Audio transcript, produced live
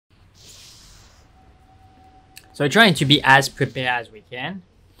So we're trying to be as prepared as we can.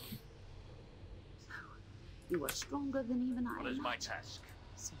 You are stronger than even I. What is my task?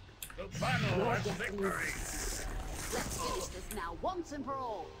 The battle and victory. Let's finish this now, once and for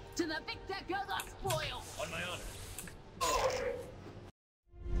all. To the victor go the spoil. On my honor.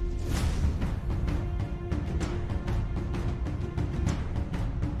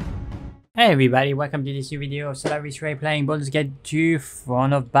 Hey everybody, welcome to this new video of Solaris playing Baldur's Gate 2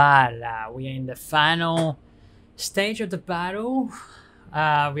 Throne of Bhaal. We are in the final stage of the battle.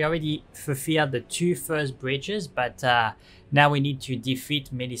 We already fulfilled the two first bridges, but now we need to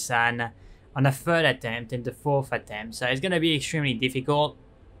defeat Melissan on the third attempt and the fourth attempt. So it's going to be extremely difficult,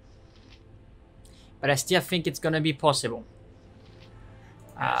 but I still think it's going to be possible.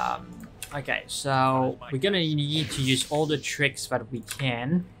 Okay, so we're going to need to use all the tricks that we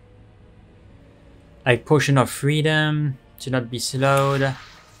can. Like Potion of Freedom, to not be slowed,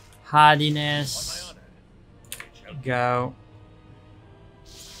 Hardiness, go.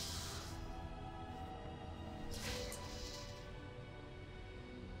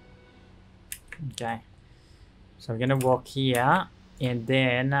 Okay, so we're gonna walk here, and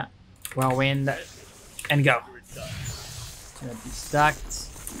then Whirlwind, and go. To not be stuck.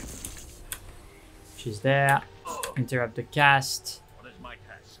 She's there, interrupt the cast,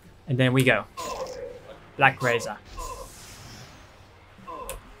 and then we go. Black Razor.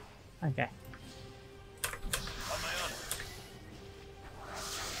 Okay.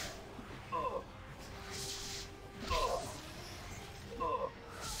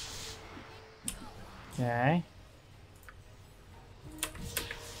 Okay.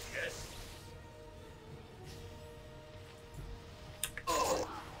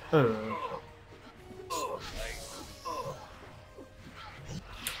 Oh.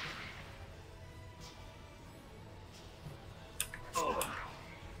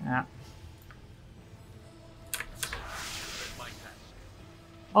 Yeah.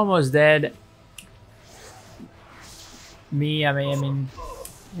 Almost dead. Me, I mean,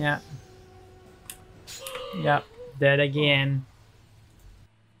 yeah. Yep, dead again.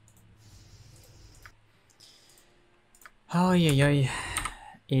 Oh yeah.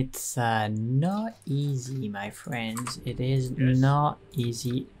 It's not easy, my friends. It is not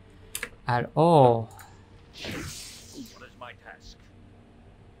easy at all. What is my task?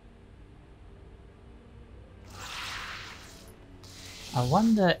 I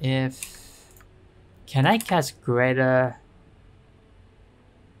wonder if... Can I cast Greater?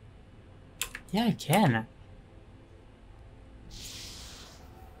 Yeah, I can.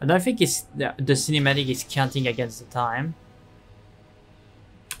 I don't think it's the cinematic is counting against the time.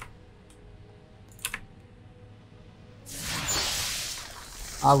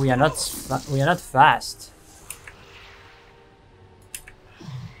 Oh, we are not fast.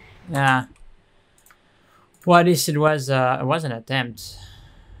 Yeah. Well, at least it was an attempt.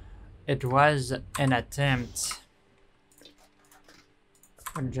 It was an attempt.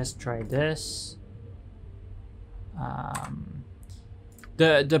 I'll just try this.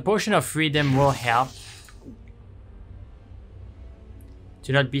 The Potion of Freedom will help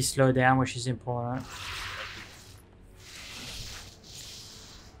to not be slowed down, which is important.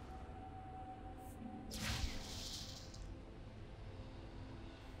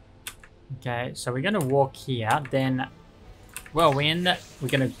 Okay, so we're gonna walk here, then Whirlwind. We're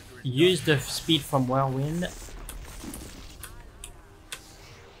gonna use the speed from Whirlwind.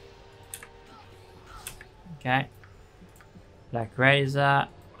 Okay. Black Razor.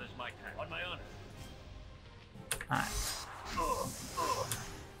 What is my task? On my honor.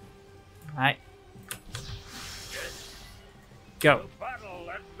 Alright. Go. Battle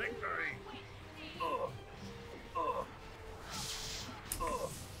and victory.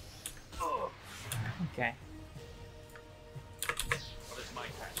 Okay. What is my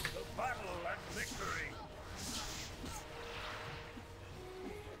task? The battle and victory.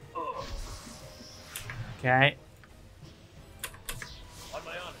 Okay. On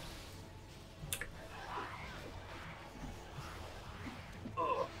my honor.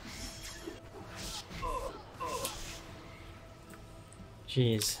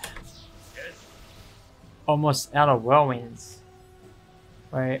 Jeez. Almost out of Whirlwinds.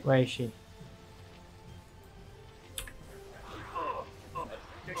 Where is she?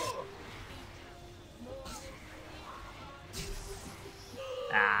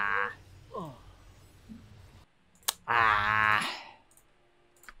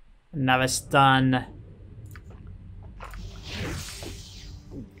 Another stun.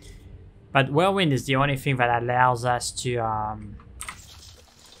 But Whirlwind is the only thing that allows us to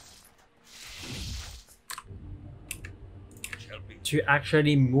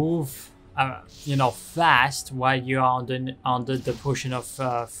actually move you know, fast while you are under the potion of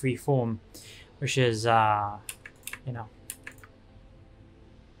free form, which is you know.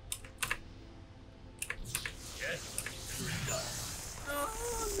 Oh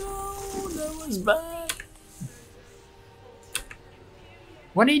no, that was bad.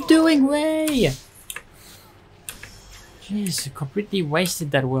 What are you doing, Ray? Jeez, completely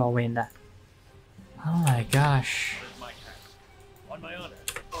wasted that whirlwind. Oh my gosh. My task. On my honor.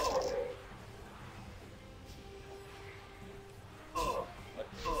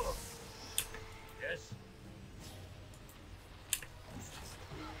 Yes.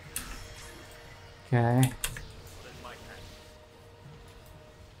 Okay. What is my task?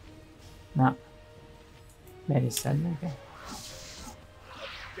 No. Melissan, okay.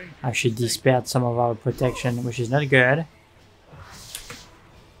 I should dispelled some of our protection, which is not good.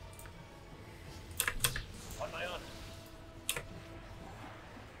 On my honor.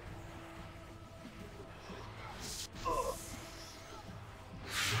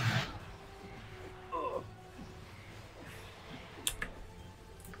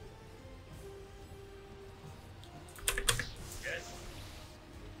 Yes.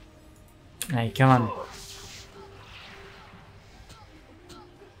 Hey, come on.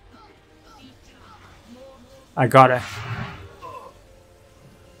 I got it.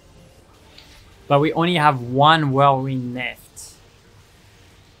 But we only have one whirlwind left,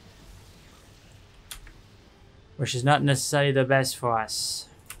 which is not necessarily the best for us.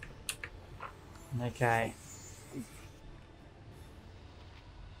 Okay.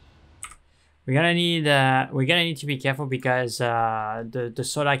 We're gonna need to be careful because the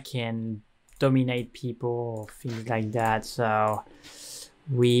solar can dominate people, things like that. So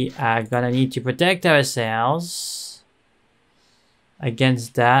we are gonna need to protect ourselves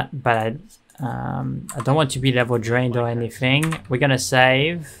against that, but I don't want to be level drained or anything. We're gonna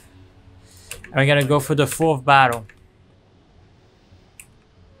save. And we're gonna go for the 4th battle.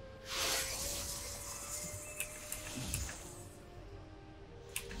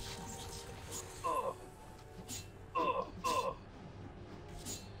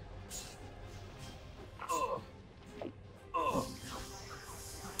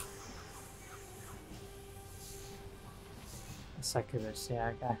 Succubus, yeah,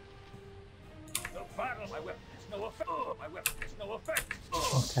 okay. The battle. My weapon has no effect. My weapon has no effect.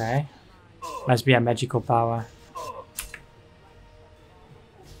 Okay. Must be a magical power.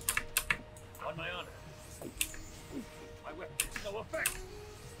 On my honor. My weapon has no effect.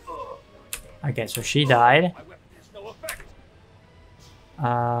 Okay, so she died. My weapon has no effect.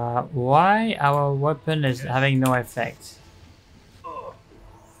 Why our weapon is having no effect?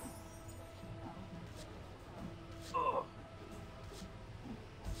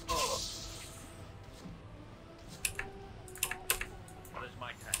 What is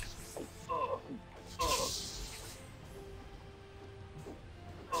my task?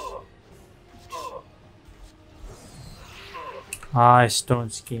 Ah, stone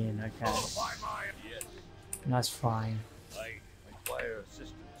skin, okay. By my yes. That's fine. I require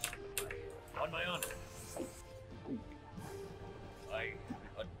assistance. On my honor.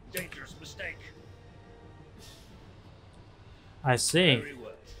 A dangerous mistake. I see. Very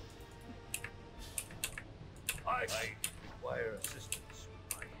well. I require assistance.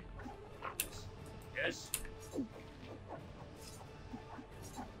 Yes.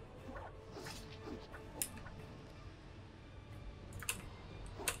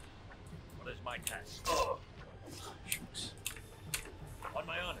 What is my task? Shucks. On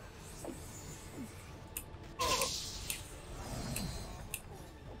my honor.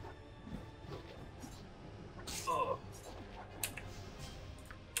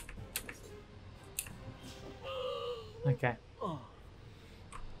 Okay.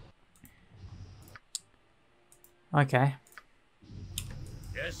 Okay.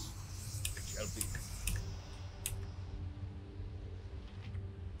 Yes, it shall be.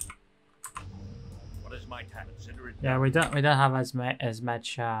 What is my task? Consider it Yeah, we don't have as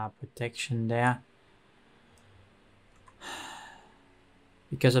much protection there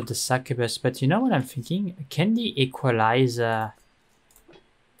because of the succubus. But you know what I'm thinking? Can the equalizer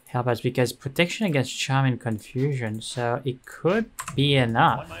help us? Because protection against charm and confusion, so it could be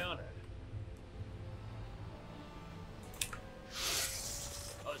enough. on my honor.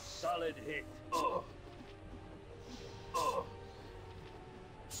 A solid hit.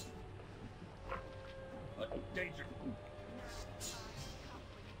 A danger.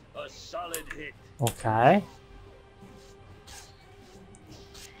 A solid hit. Okay.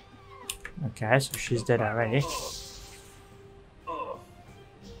 Okay, so she's dead already.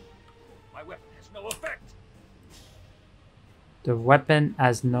 My weapon has no effect. The The weapon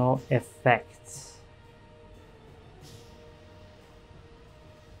has no effect.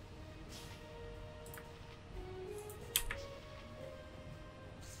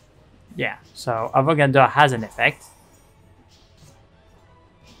 Yeah, so Avogando has an effect.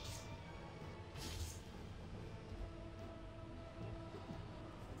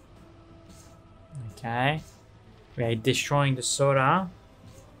 Okay. We are destroying the soda.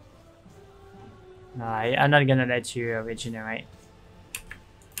 No, I'm not gonna let you regenerate.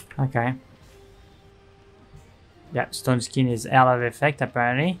 Okay. Yeah, Stone Skin is out of effect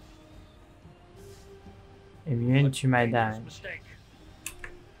apparently. Immune to my damage. Mistake.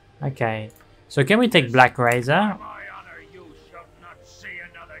 Okay. So can we take Black Razor? My honor, you shall not see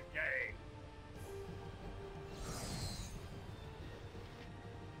another day.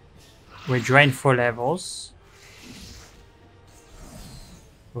 We drain 4 levels.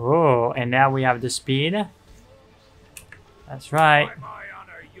 Oh, and now we have the speed. That's right. By my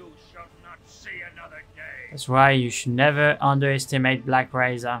honor, you shall not see another day. That's why you should never underestimate Black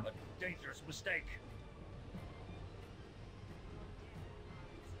Razor. A dangerous mistake.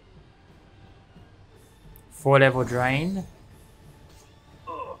 Four level drained.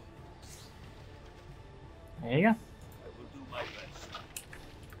 Ugh. There you go. I will do my best.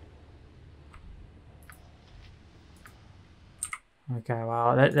 Okay,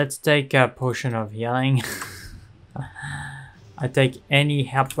 well, let's take a potion of healing. I take any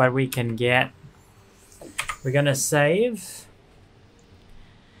help that we can get. We're gonna save.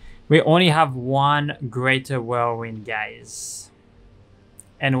 We only have 1 greater whirlwind, guys.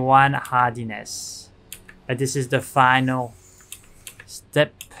 And 1 hardiness. But this is the final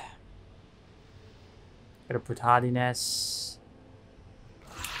step. Gotta put hardiness.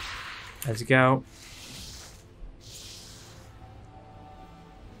 Let's go.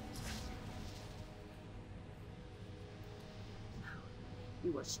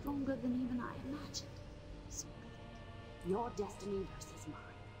 You are stronger than even I imagined. So be it. Your destiny versus mine.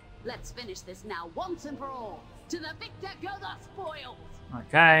 Let's finish this now once and for all. To the victor go the spoils.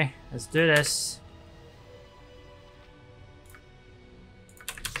 Okay, let's do this.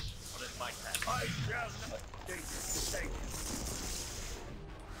 What is my task? I shall not. Dangerous mistake.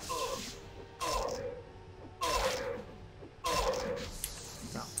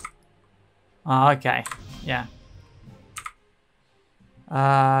 Oh, okay, yeah.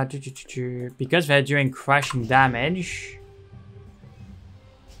 Because they're doing crushing damage.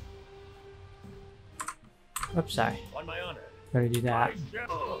 Oops, sorry. On my honor. Gotta do that. I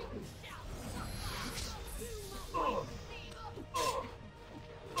shall.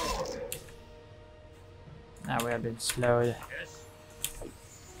 Now we have been slowed. Yes.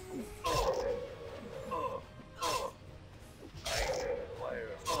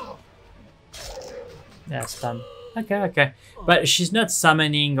 Yeah, stun. Okay, okay. But she's not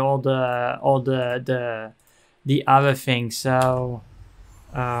summoning all the other things, so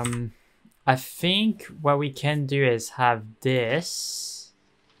I think what we can do is have this.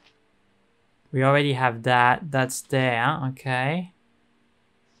 We already have that. That's there. Okay.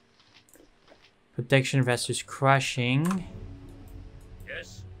 Protection versus crushing.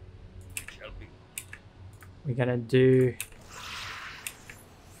 Yes. It shall be. We're gonna do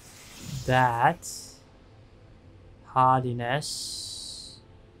that. Hardiness.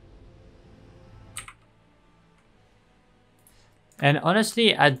 And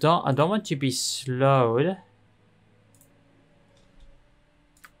honestly, I don't want to be slowed.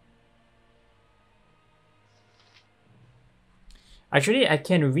 Actually, I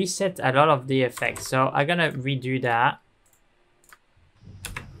can reset a lot of the effects, so I'm gonna redo that.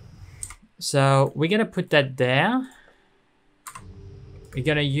 So we're gonna put that there. We're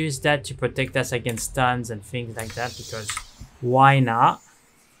gonna use that to protect us against stuns and things like that, because why not?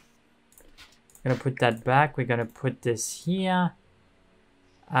 Gonna put that back. We're gonna put this here.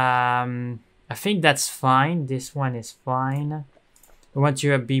 I think that's fine. This one is fine. We want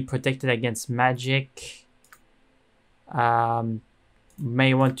you to be protected against magic.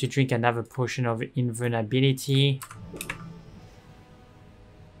 May want to drink another potion of invulnerability.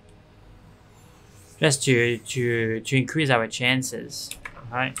 Just to increase our chances,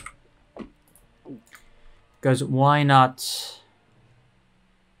 right? Because why not?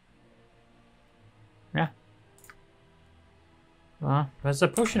 Yeah. Well, there's a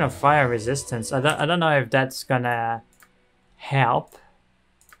potion of fire resistance. I don't know if that's gonna help.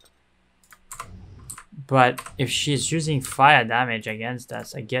 But if she's using fire damage against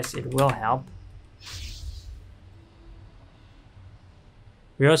us, I guess it will help.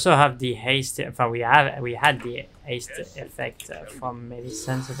 We also have the haste. We had the haste effect from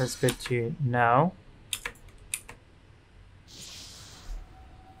Melissan, so that's good to know.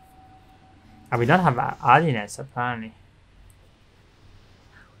 Oh, we don't have hardiness apparently.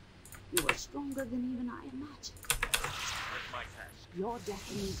 You are stronger than even I imagined. My task. Your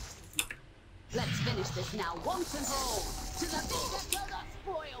destiny is mine. Let's finish this now once and for all. To the victor go the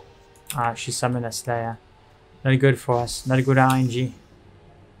spoils. Ah, she summoned a Slayer. Not good for us. Not a good RNG.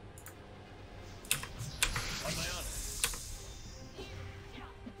 On my honor.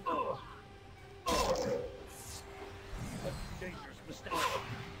 A dangerous mistake.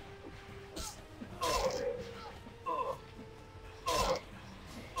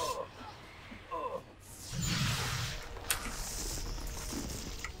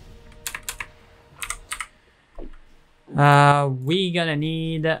 We gonna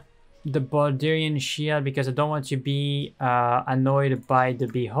need the Baldurian shield because I don't want to be annoyed by the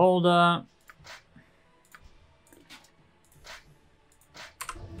Beholder.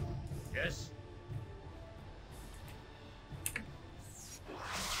 Yes.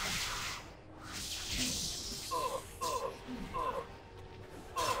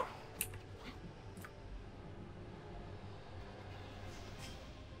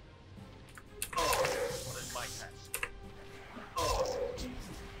 What is my task?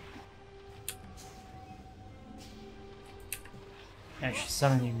 Yeah, she's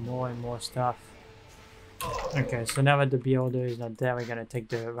summoning more and more stuff. Okay, so now that the Beholder is not there, we're gonna take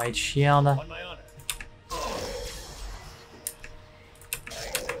the right shield. On my honor. I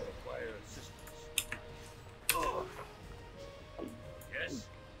require assistance. Yes.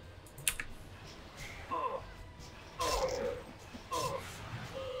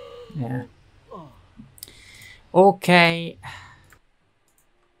 Yeah. Okay.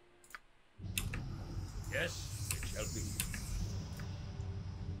 Yes, it shall be.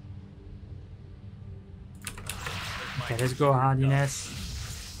 Okay, let's go hardiness.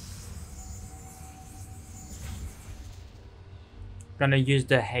 Gonna use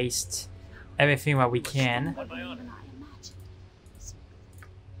the haste. Everything what we can. On my honor. Even I imagined.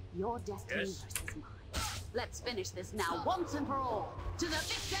 Your destiny Yes. versus mine. Let's finish this now once and for all. To the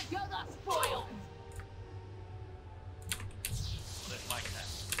victor go the spoils. What is my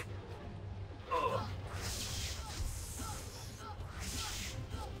task?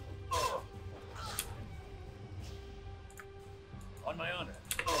 On my honor.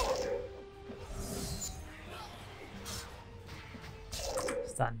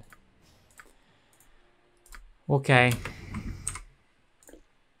 Stunned. Okay.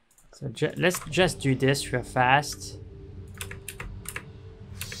 So let's just do this real fast.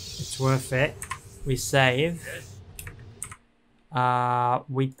 It's worth it. We save. Yes.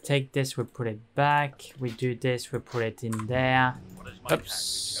 We take this, we put it back. We do this, we put it in there. What is my task? It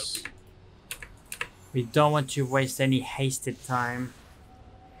Oops. shall be. We don't want to waste any hasted time.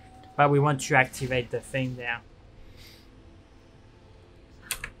 But we want to activate the thing there.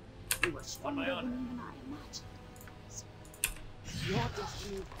 You are stronger than honor. even I imagined. Your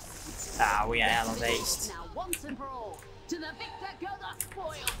destiny versus Ah, we are out of mine. haste. Now once and for all. To the victor go the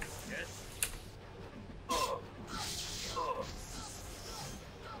spoils. Yes.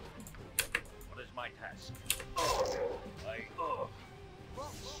 What is my task?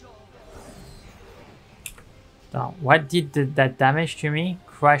 So, what did that damage to me?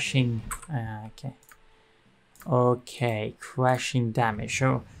 Crushing. Okay. Okay, crushing damage.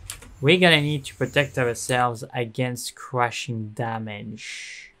 So, we're gonna need to protect ourselves against crushing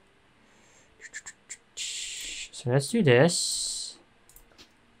damage. So, let's do this.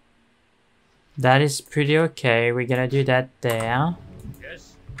 That is pretty okay. We're gonna do that there.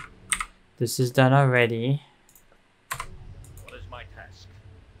 Yes. This is done already. What is my task?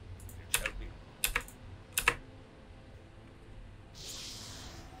 It shall be.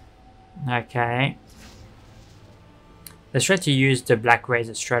 Okay. Let's try to use the Black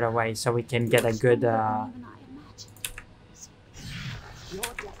Razor straight away so we can get a good Even I imagined. Your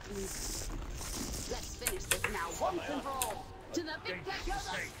destiny. Let's finish this now once and for all. To the victor go the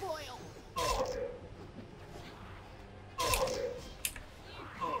spoils.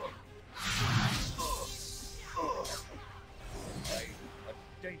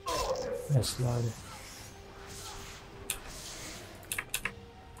 Let's load.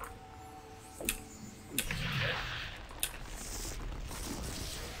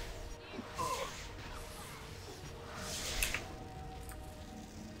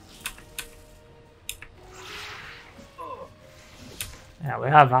 Yeah, we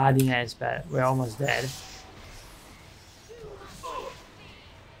have hardiness, but we're almost dead.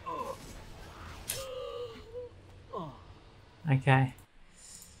 Okay.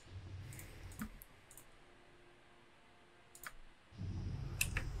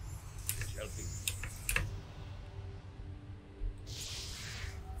 It shall be.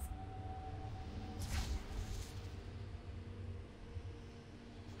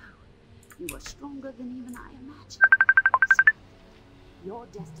 You are stronger than even I imagined. Your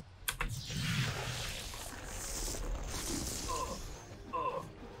destiny.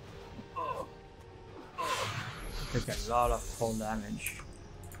 Took a lot of full damage.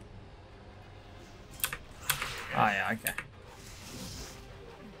 Oh yeah, okay.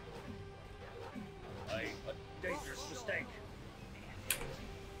 A dangerous mistake.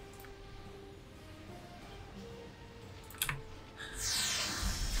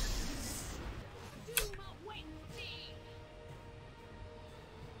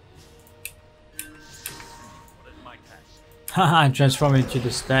 What is my task? Haha, transform into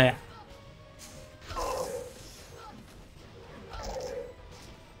the Slayer.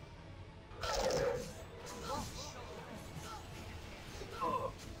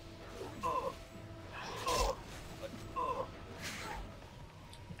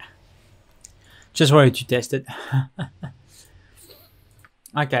 Just wanted to test it.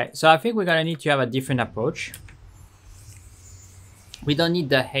 Okay, so I think we're gonna need to have a different approach. We don't need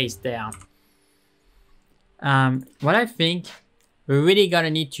the haste there. What I think we're really gonna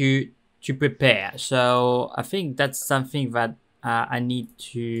need to prepare. So I think that's something that I need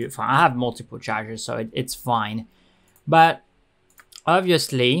to. I have multiple charges, so it's fine. But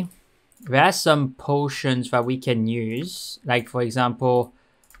obviously, there are some potions that we can use, like for example,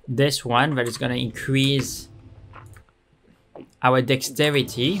 this one that is gonna increase our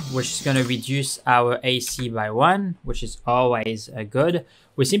dexterity, which is gonna reduce our AC by 1, which is always good.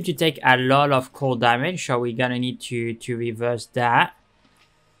 We seem to take a lot of cold damage, so we're gonna need to reverse that.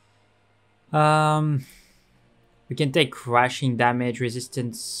 We can take crushing damage,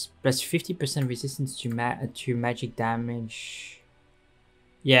 resistance plus 50% resistance to magic damage.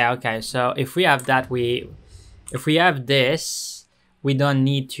 Yeah, okay. So if we have that, if we have this, we don't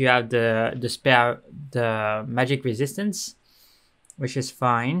need to have the magic resistance, which is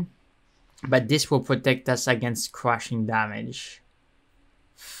fine. But this will protect us against crushing damage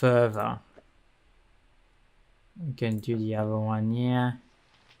further. We can do the other one here.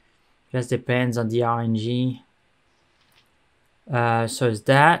 Just depends on the RNG. So it's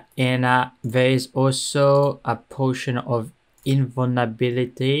that, and there is also a potion of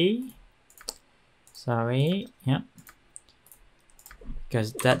invulnerability. Sorry, yeah,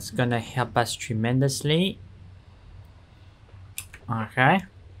 because that's gonna help us tremendously. Okay,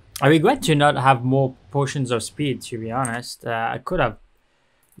 I regret to not have more potions of speed, to be honest. I could have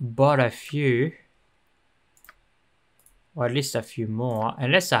bought a few, or at least a few more,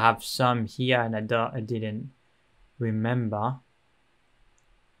 unless I have some here and I didn't remember.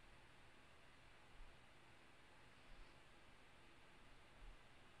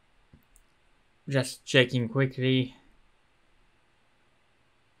 Just checking quickly.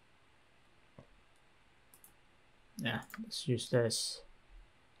 Yeah, let's use this.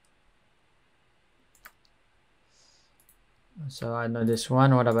 So I know this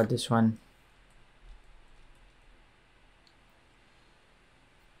one. What about this one?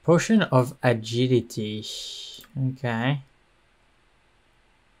 Potion of agility. Okay.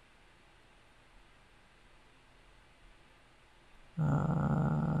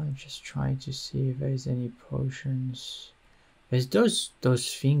 Just trying to see if there's any potions. There's those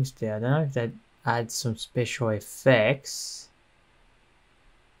things there. I don't know if that adds some special effects.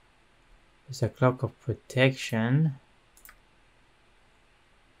 There's a cloak of protection.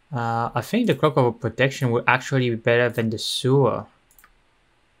 I think the cloak of protection will actually be better than the sewer,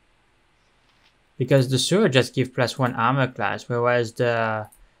 because the sewer just gives +1 armor class, whereas the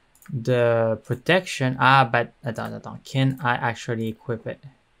protection. But can I actually equip it?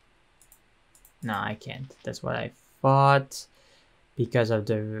 No, I can't. That's what I thought, because of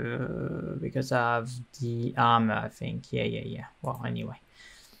the armor, I think. Yeah. Well, anyway,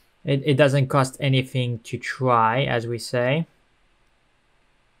 it doesn't cost anything to try, as we say.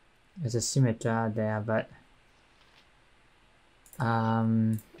 There's a scimitar there, but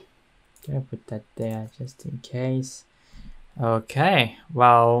can I put that there just in case? Okay,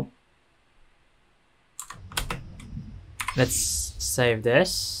 well, let's save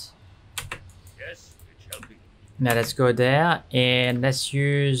this. Yes, it shall be. Now let's go there and let's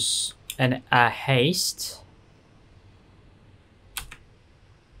use a haste.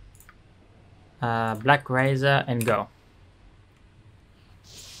 Black razor and go.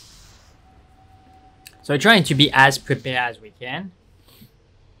 So we're trying to be as prepared as we can.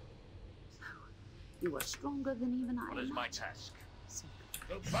 You are stronger than even I What is my imagined. task?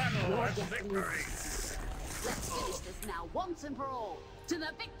 The battle has victory. Let's finish this now, once and for all. To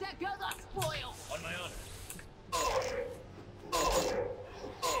the victor go the spoil. On my honor.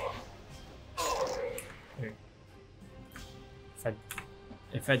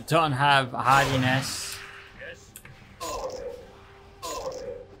 If I don't have hardiness. Yes.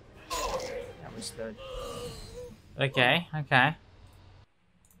 That was good. Okay, okay.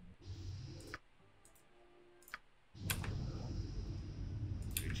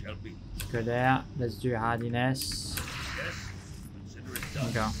 It shall be. Go there. Let's do hardiness. Yes. Consider it There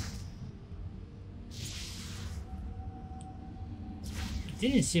we done. go.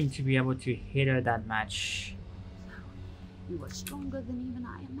 Didn't seem to be able to hit her that much. You are stronger than even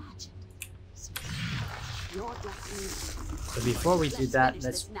I imagined. So, your destiny. So before we do that, finish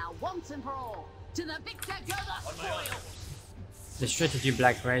let's this now once and for all. To the victor go the On my honor. spoil. let's try to do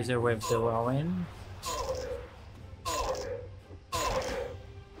Black Razor with the whirlwind.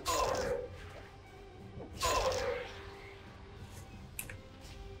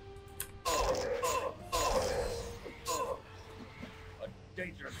 A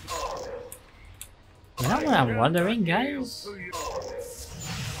dangerous. You know what I'm wondering, guys? Who you-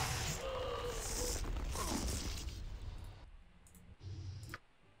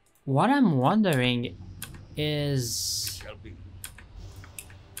 What I'm wondering is shall be.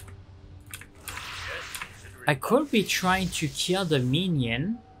 Yes. Consider it I could be trying to kill the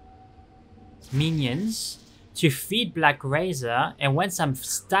minions to feed Black Razor, and once I'm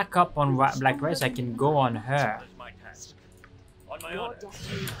stuck up on Black Razor, I can go on her. That is my task. On my Your honor.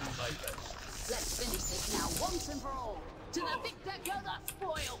 destiny. Do my best. Let's finish this now once and for all. To the victor go the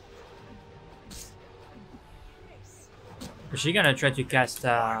spoil. Is she gonna try to cast My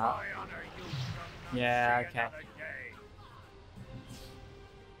honor, you shall not yeah, see okay. another day.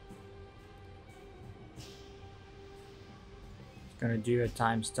 Gonna do a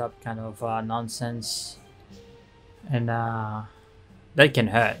time stop kind of nonsense, and that can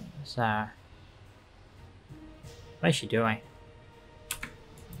hurt. So what is she doing?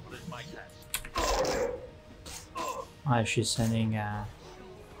 What is my task? Oh, she's sending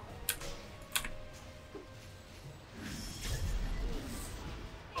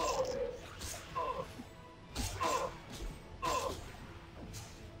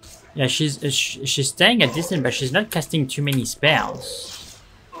yeah, she's staying at distance, but she's not casting too many spells.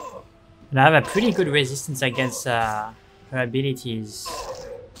 And I have a pretty good resistance against her abilities.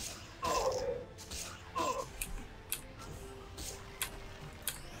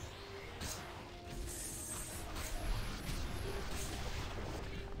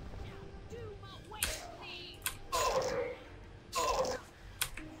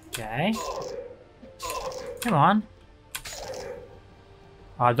 Okay. Come on.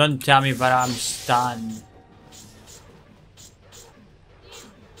 Oh, don't tell me, but I'm stunned.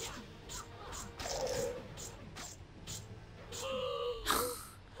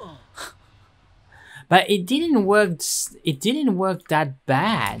 But it didn't work. It didn't work that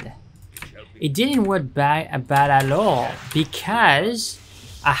bad. It didn't work bad at all because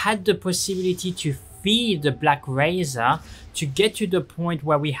I had the possibility to feed the Black Razor to get to the point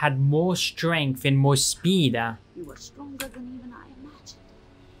where we had more strength and more speed. You are stronger than even I imagined.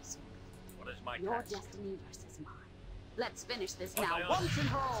 So, What is my your task? destiny versus mine. Let's finish this On now my honor. once and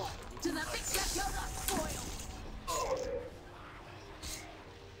for all. To the victor go the spoil.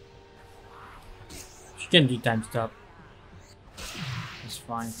 She can do time stop. That's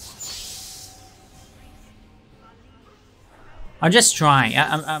fine. I'm just trying.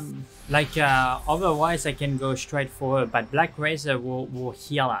 I'm like otherwise I can go straight forward, but Black Razor will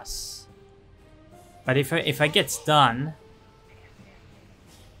heal us. But if I get stunned,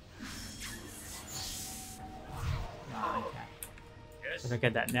 oh, okay. Yes. So look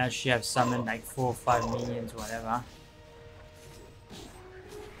at that. Now she has summoned like 4 or 5 minions, whatever.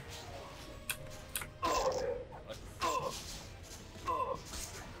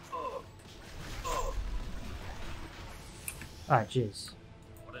 Oh jeez.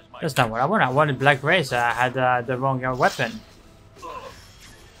 What is my That's not what I wanted. I wanted Black Razor. I had the wrong weapon.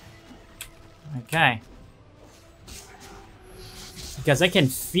 Okay. Because I can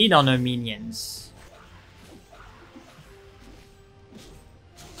feed on her minions.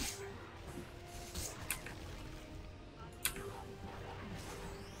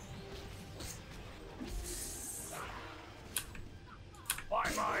 By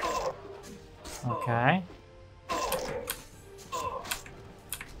mine. Okay.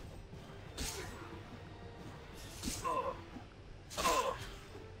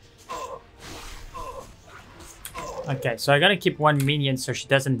 Okay, so I gotta keep one minion so she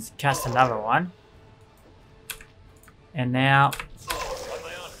doesn't cast another one. And now, On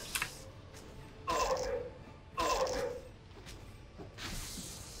my honor.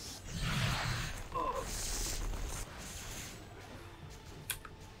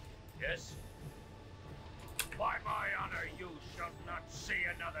 Yes. By my honor, you shall not see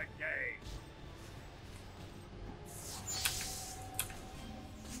another day.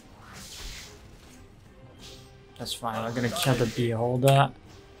 That's fine. We're gonna kill the beholder.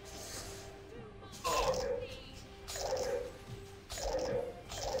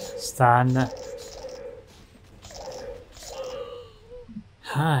 Stun.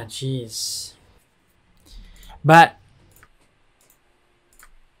 Ah, jeez. But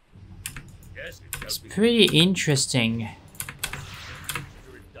Yes, it it's shall be. pretty interesting.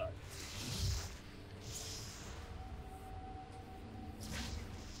 Consider it done.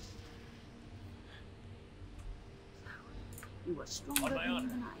 You are stronger On my than honor.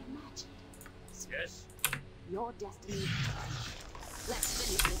 even I imagined. Yes. Your destiny. Let's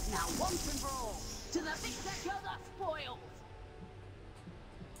finish this now once and for all. To the victor go the spoils.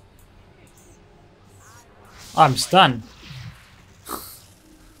 I'm stunned.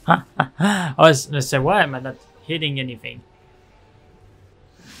 I was gonna say, why am I not hitting anything?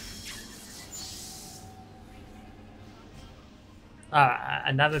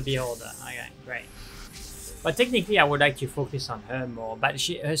 Another beholder. Okay, great. But technically, I would like to focus on her more. But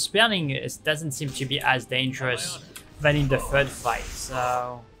her spelling doesn't seem to be as dangerous than in the third fight.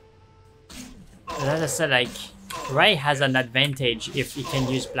 So, as I said, like Ray has an advantage if he can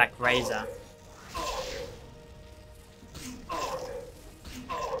use Black Razor.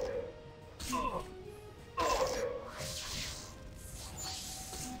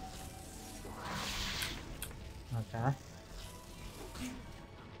 Okay.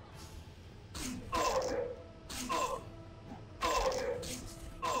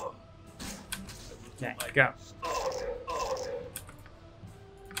 Okay, go.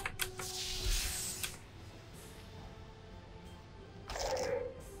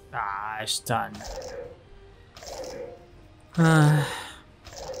 Ah, stun.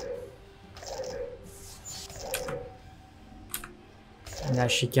 Now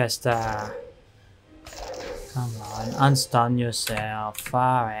she gets the... Come on, unstun yourself.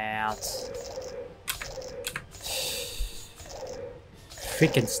 Far out.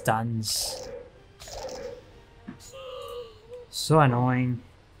 Freaking stuns. So annoying.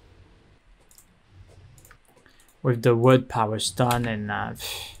 With the word power stun and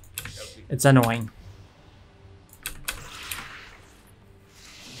it's annoying.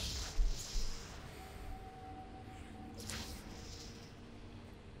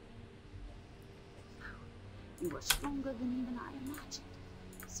 You are stronger than even I imagined.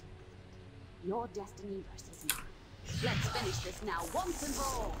 Your destiny versus mine. Let's finish this now once and for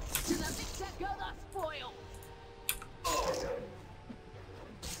all. To the victor go the spoils.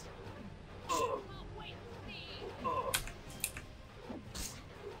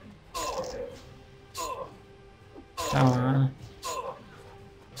 Come on.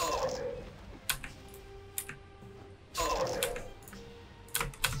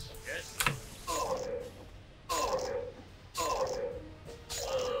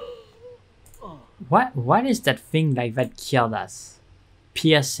 What is that thing like that killed us?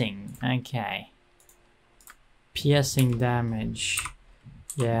 Piercing. Okay. Piercing damage.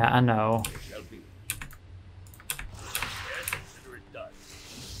 Yeah, I know. Shall be. Yes, consider it done.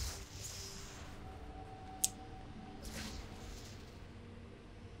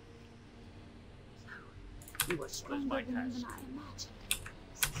 You are stronger my than task? even I imagined.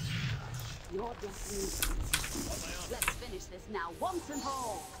 Your destiny. Let's finish this now once and for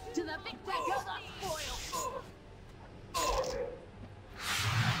all. To the victor go the spoils.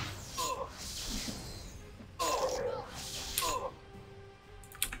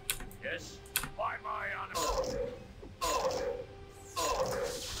 Yes, by my honor.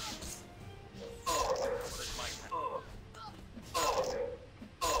 What is my task?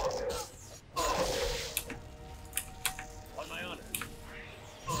 On my honor.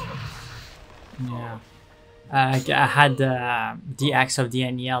 Yeah. I had the axe of the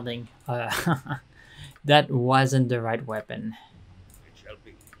unyielding. That wasn't the right weapon. It shall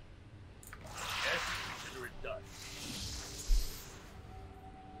be. Yes, consider it done.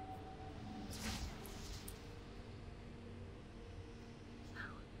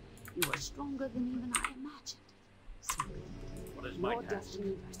 You are stronger than even I imagined. What is my Your task?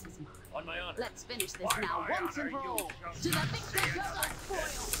 destiny versus mine. On my honor. Let's finish this By now my once and honor, for you all. shall To the not victor see go another the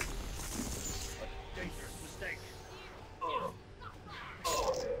spoils. A dangerous mistake.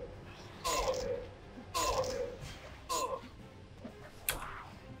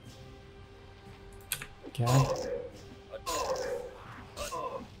 Okay. I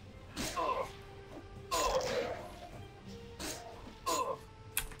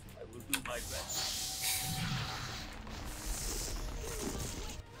will do my best.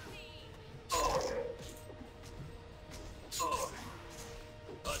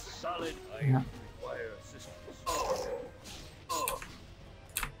 Yeah. require assistance.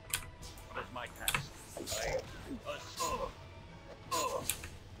 What is my task?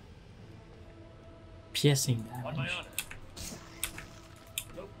 Piercing On my damage. honor.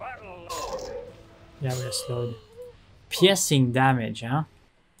 To battle. Yeah, we're slowed. Piercing damage, huh?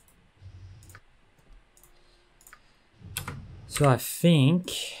 So I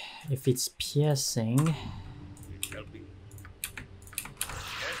think if it's piercing, It shall be.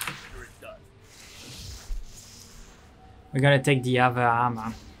 Yes, consider it done. we're gonna take the other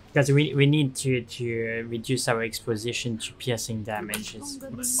armor. Because we need to reduce our exposition to piercing damage. It's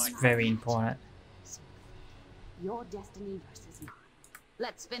very important. Your destiny versus mine.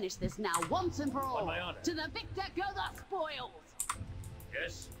 Let's finish this now once and for all. On my honor. To the victor go the spoils.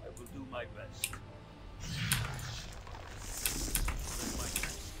 Yes, I will do my best.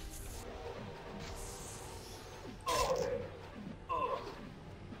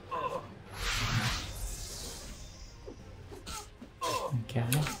 Okay. A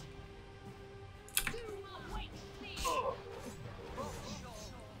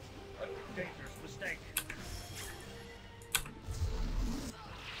dangerous mistake.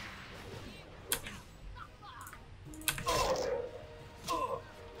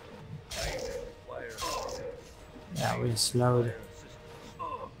 Yeah, we're slowed.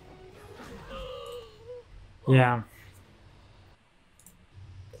 Yeah.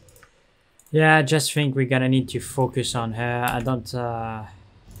 Yeah, I just think we're gonna need to focus on her. I don't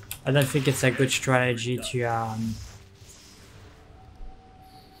think it's a good strategy to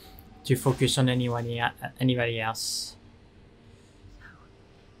focus on anybody else.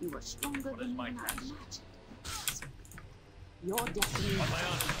 You are stronger What is than my even I task? imagined. Your destiny. On my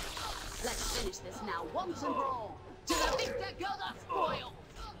honor. Let's finish this now once and for all. To the victor go the spoils.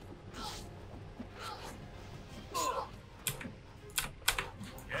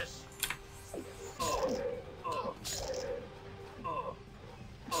 Yes.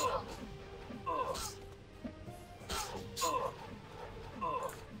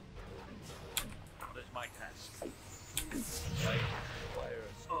 What is my task? I require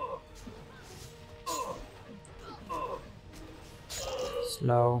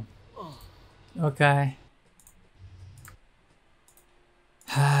Slow. Okay.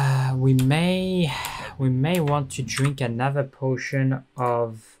 We may want to drink another potion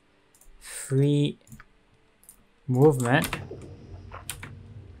of free movement.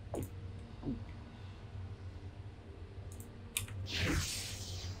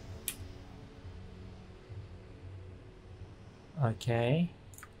 Okay.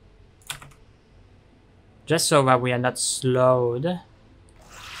 Just so that we are not slowed.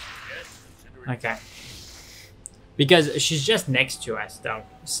 Okay. Because she's just next to us though,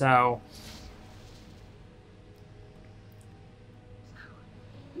 so...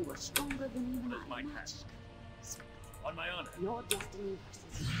 You are stronger than even What is I my imagined. task? On my honor. Your destiny versus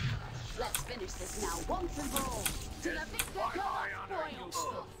mine. Let's finish this now once and for all. To the victor On go my the honor, you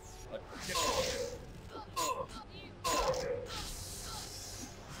spoils. What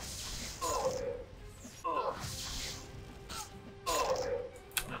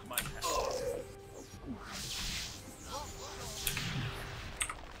is my task?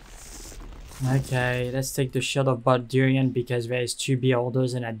 Okay, let's take the Shield of Baldurian because there is 2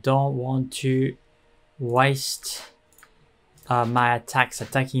 beholders and I don't want to waste my attacks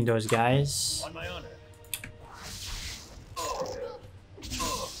attacking those guys. On my honor.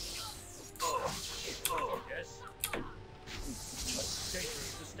 Yes. A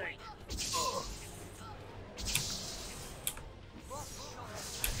dangerous mistake. A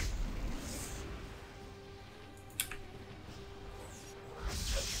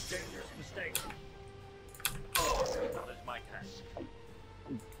dangerous mistake. What is my task?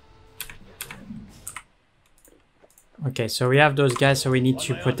 Okay, so we have those guys, so we need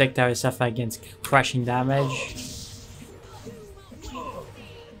to protect ourselves against crushing damage.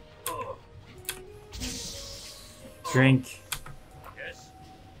 Drink. Yes.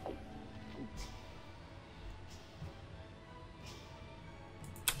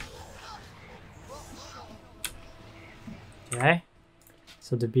 Okay.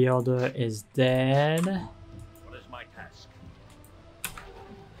 So the beholder is dead. What is my task?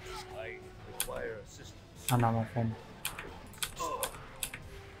 I require assistance. Oh no, my friend.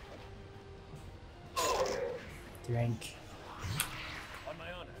 Drink. On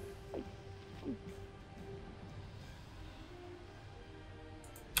my honor.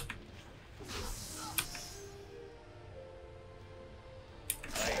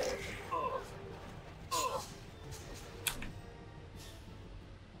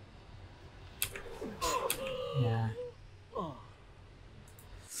 Yeah.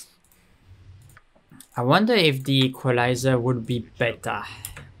 I wonder if the equalizer would be better.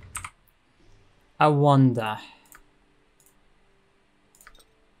 I wonder.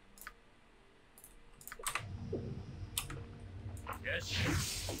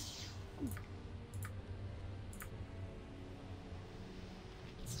 Yes.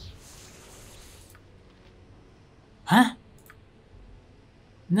 Huh?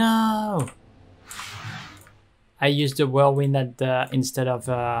 No. I used the whirlwind at the instead of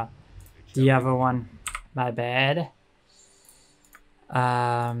the other one. My bad.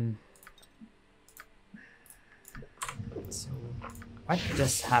 So what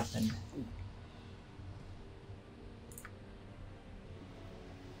just happened?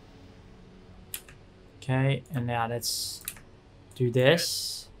 Okay, and now let's do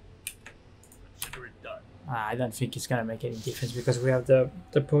this. Consider it done. I don't think it's gonna make any difference because we have the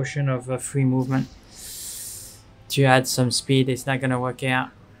potion of free movement. To add some speed, it's not gonna work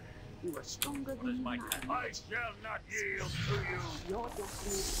out. You are stronger What is than my even I task? am. I shall not yield to you. Your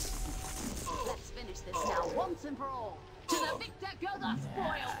destiny. Let's finish this now once and for all. To the victor go the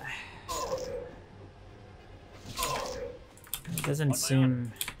spoil. It doesn't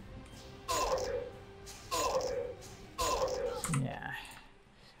seem. Yeah,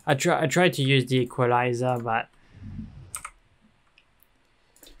 I tried to use the equalizer, but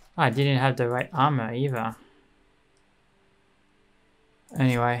I didn't have the right armor either.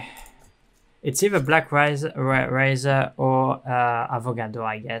 Anyway, it's either Black Razor or Avogado,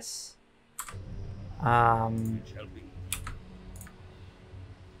 I guess. It shall be.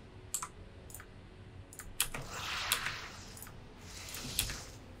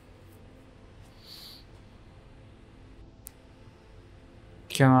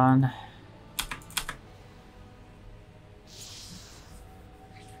 Come on.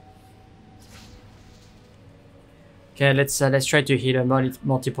 Okay, let's try to hit her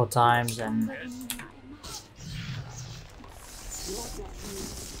multiple times and. Your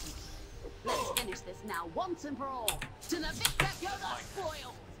destiny. Let's finish this now once and for all. To the victor go the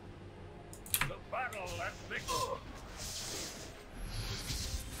spoil. The battle and victory.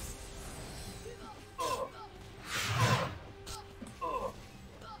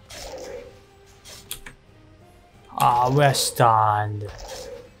 Oh, we're stunned.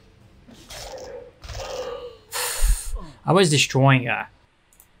 I was destroying her.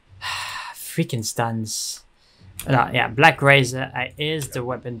 Freaking stuns. Yeah, Black Razor is the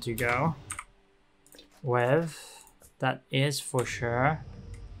weapon to go with. That is for sure.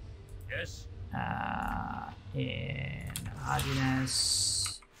 Yes. In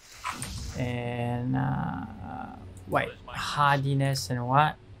hardiness. And wait, hardiness and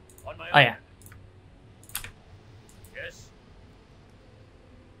what? On my Oh yeah. Yes.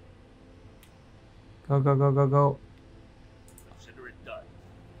 Go, go, go, go, go. Consider it done.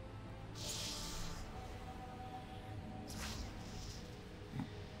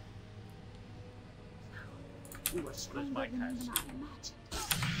 You are stronger my than even task? I imagined.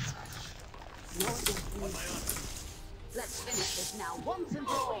 Your destiny. On my honor. Let's finish this now once and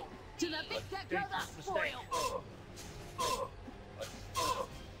for all. To the victor go the spoil.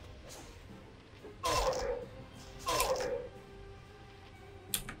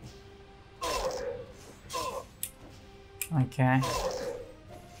 Okay.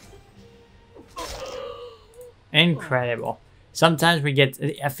 Incredible. Sometimes we get,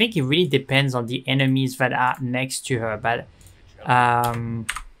 I think it really depends on the enemies that are next to her, but I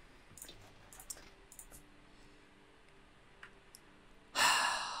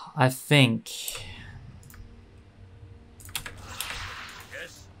think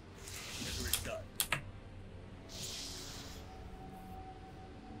Yes. Consider it done.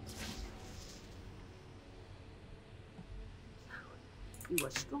 You are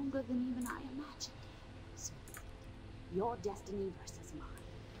stronger than even I imagined. So, your destiny versus mine.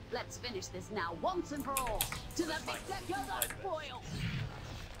 Let's finish this now once and for all. To the victor go the spoil.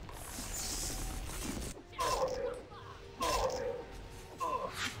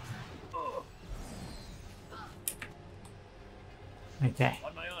 okay.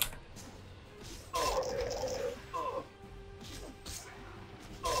 On my honor.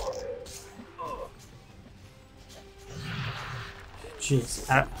 Jeez,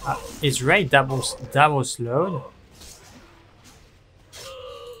 is Ray double slowed?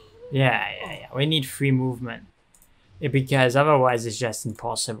 Yeah. We need free movement. Because otherwise it's just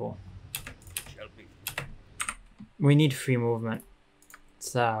impossible. Shall be. We need free movement.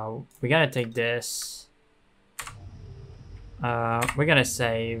 So we gotta take this. We're gonna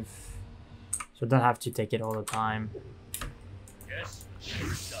save. So don't have to take it all the time. Yes.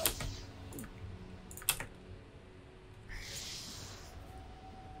 Consider it done.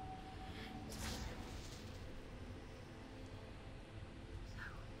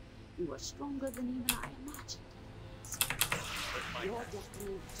 You are stronger than even I imagined. Your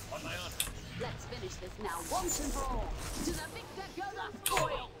destiny. On my honor. Let's finish this now once and for all. To the victor go the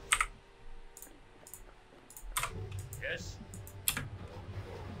spoil. Yes.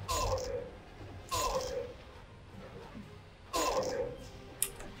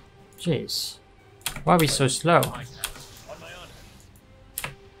 Jeez. Why are we so slow? On my honor.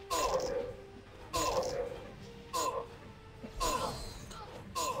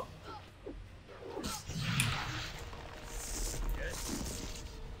 Yes.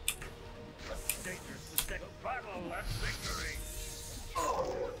 Dangerous mistake. Battle and victory.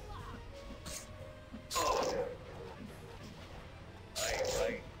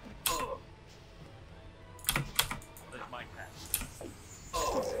 I. What is my task?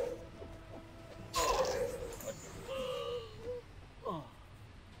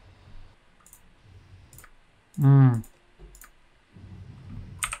 Hmm.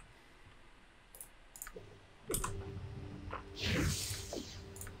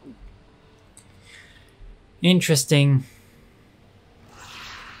 Interesting.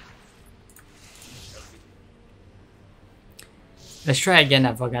 Let's try again,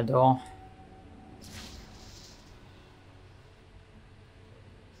 Avogado.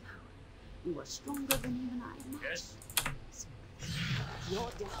 You are stronger than even I imagined. Yes. Your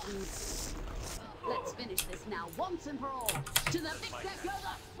destiny. Let's finish this now once and for all. To the victor go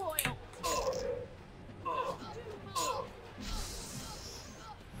the spoil.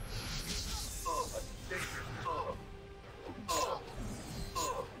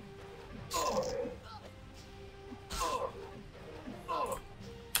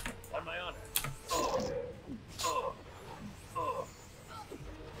 On my honor.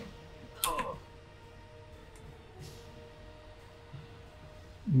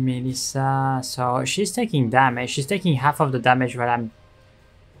 Melissa, so she's taking damage. She's taking half of the damage that I'm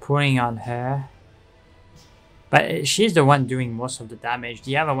putting on her. But she's the one doing most of the damage.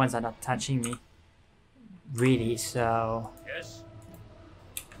 The other ones are not touching me. Really, so... Yes.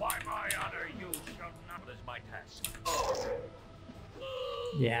 By my honor, you shall not. What is my task?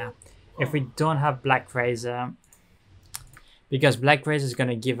 Yeah. If we don't have Black Razor... Because Black Razor is going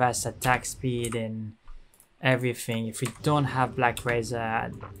to give us attack speed and everything. If we don't have Black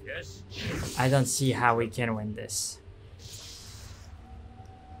Razor, Yes. I don't see how we can win this.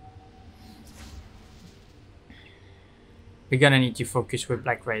 We're gonna need to focus with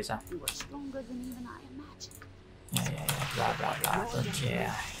Black Razor. You are stronger than even I imagined. Yeah, blah, blah, blah, don't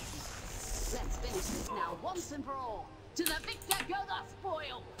care. Let's finish this now once and for all. To the victor go the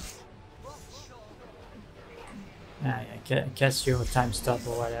spoil. Yeah, cast your time stop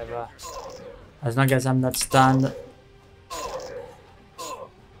or whatever. As long as I'm not stunned.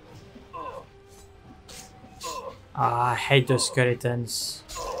 Ah, I hate those skeletons.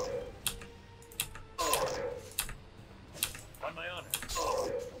 On my honor.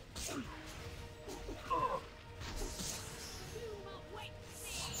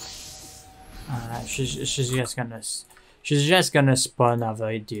 She's just gonna spawn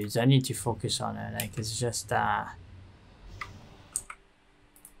other dudes. I need to focus on her. Like it's just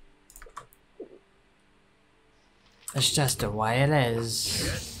That's just the way it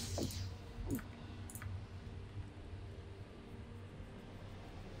is.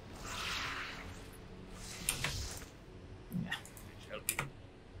 Yeah. Shall be.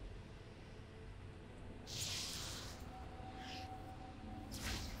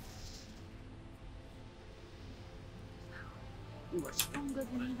 You are stronger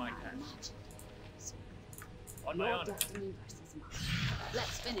than What is even my I task? imagined. On my Your honor. destiny versus mine.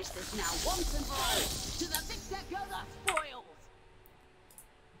 Let's finish this now once and for all. To the victor go the spoils.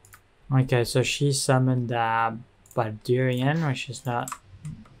 Okay, so she summoned Baldurian, which is not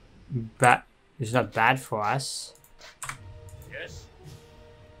bad. It's not bad for us. Yes.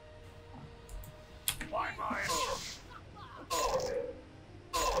 By my honor.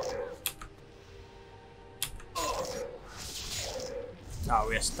 Oh,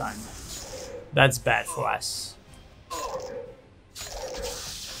 we're stunned. That's bad for us.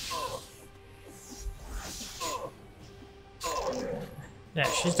 Yeah,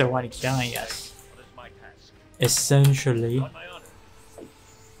 she's the one killing us. What is my task? Essentially. On my honor.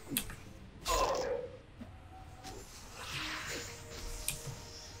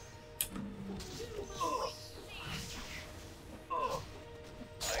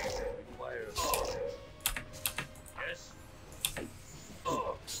 I require. Yes.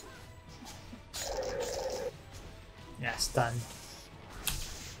 Yeah, stunned.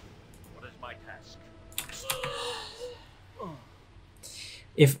 What is my task?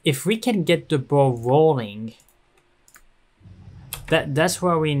 If we can get the ball rolling, that's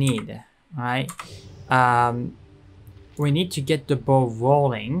what we need, right? We need to get the ball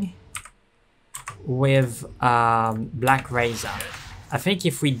rolling with Black Razor. I think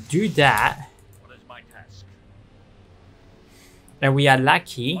if we do that, What is my task? and we are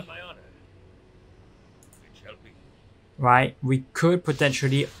lucky, On my honor. It shall be. right, we could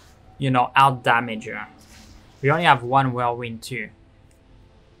potentially, you know, out damage her. We only have one whirlwind too.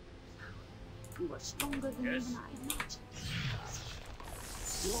 You are stronger than Yes. even I imagined.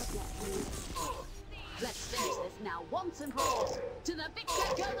 Your destiny. Let's finish this now once and for all. To the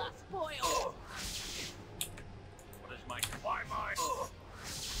victor go the spoils. What is my why my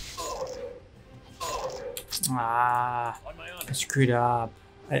Ah, on my honor? I screwed up.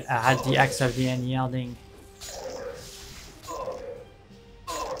 I had the axe of the unyielding.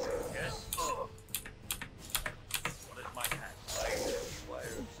 Yes. What is my task? I require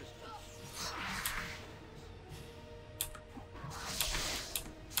assistance.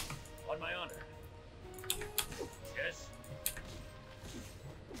 On my honor. Yes.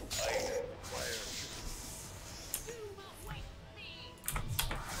 I require assistance.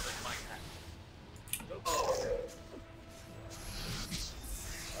 What is my task? Go.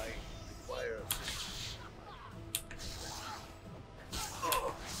 I require assistance.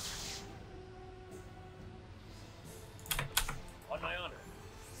 On my honor.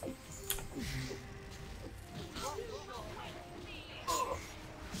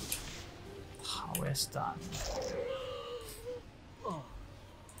 Oh, we're stunned.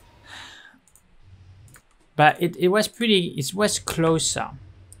 But it was pretty, it was closer.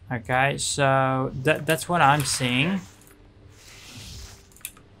 Okay, so that's what I'm seeing.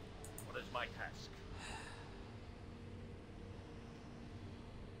 What is my task?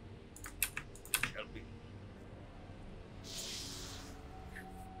 It shall be.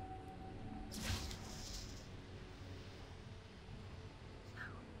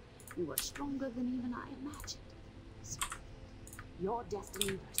 You are stronger than even I imagined. Your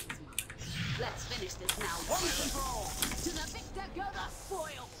destiny versus mine. Let's finish this now once and for all. To the victor go the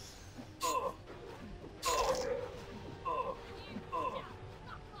spoils.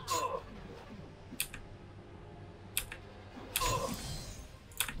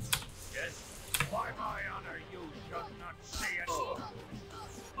 Yes. By my honor, you shall not see it.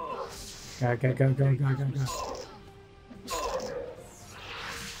 Go, go, go, go, go, go, go.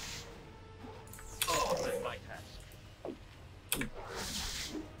 What is my task?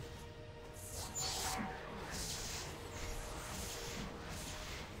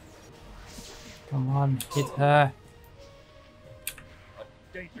 Come on, hit her. A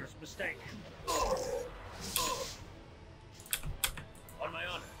dangerous mistake. On my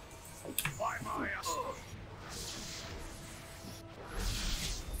honor. By my honor.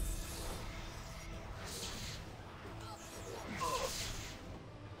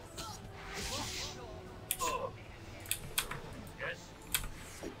 Yes.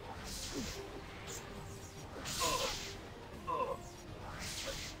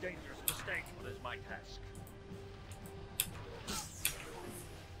 A dangerous mistake. What is my task?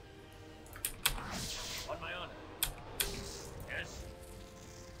 On my honor. Yes.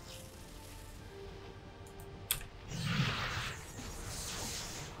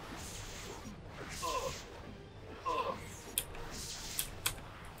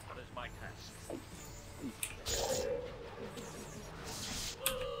 What is my task?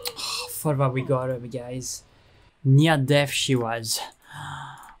 For what we got her, guys. Near death she was.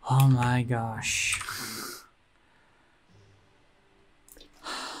 Oh my gosh.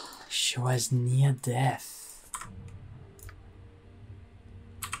 She was near death.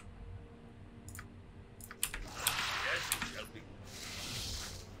 Yes, it shall be.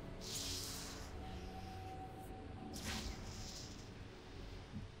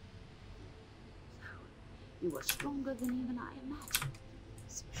 You are stronger than even I imagined.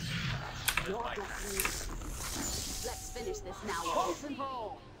 Your destiny. Let's finish this now once and for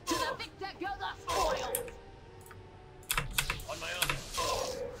all. To the victor go the spoils. On my honor.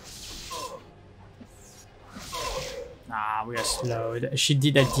 Ah, we are slowed. She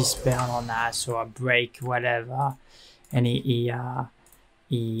did a dispel on us or a break, whatever, and it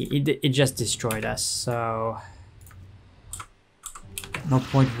just destroyed us. So no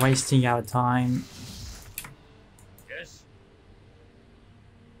point wasting our time. Yes.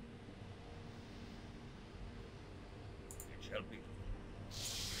 It shall be.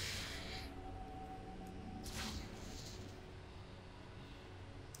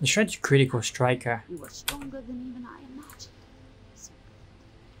 Let's try to critical strike her. You are stronger than even I imagined.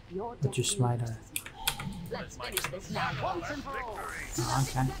 Your But you destiny smite her. versus mine. Let's finish this now once and for all. To the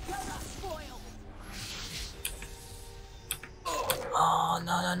Okay. victor go the spoils. Oh,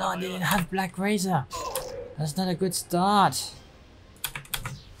 no, no, no, I didn't have Black Razor. That's not a good start.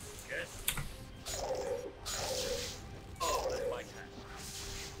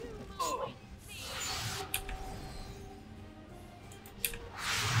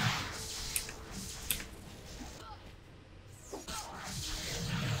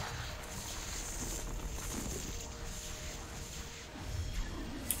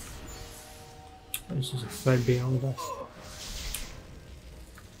 This is a third beholder.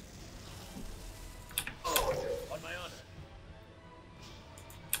 On my honor.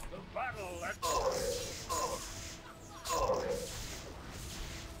 The battle at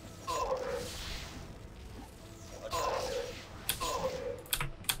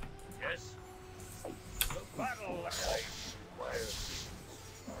yes. The battle at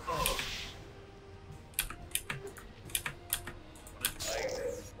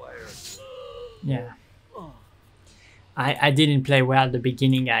Yeah. I didn't play well at the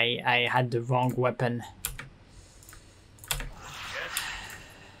beginning. I had the wrong weapon. yes.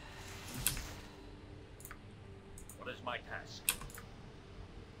 What is my task?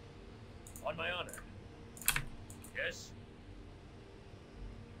 On my honor. Yes.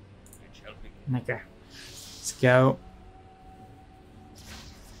 It shall begin. Okay. Let's go.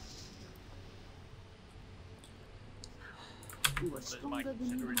 You are stronger than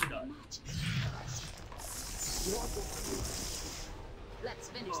even I imagined. Let's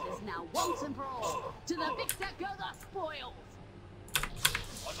finish this now, once and for all. To the victor go the spoils.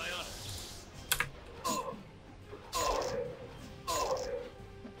 On my honor.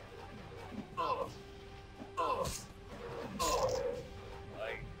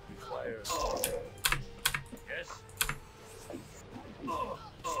 I require. Yes.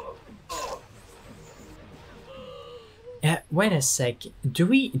 Yeah, wait a sec. Do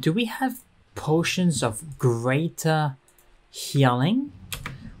we have potions of greater healing?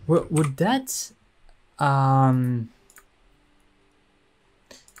 Would that down?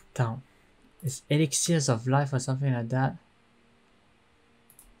 It's elixirs of life or something like that.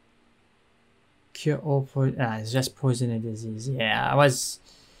 Cure all poison. It's just poison and disease. Yeah, I was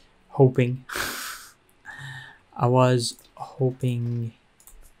hoping. I was hoping.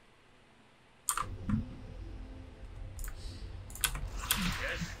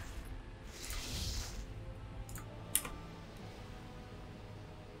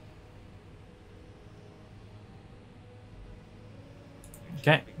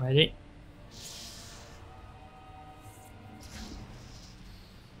 Okay, ready?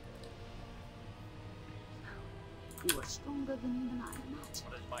 You are stronger than even I imagined.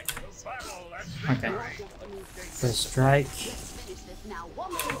 What is my battle at Okay. First strike. Let's finish this now,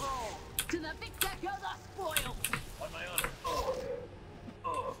 once and for all. To the victor go the spoils. on my honor.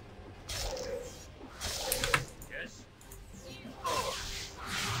 Yes.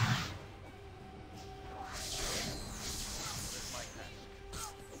 My task.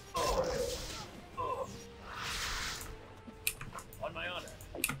 On my honor.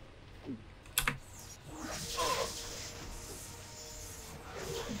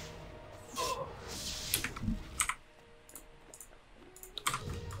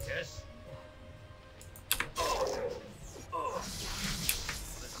 Yes. What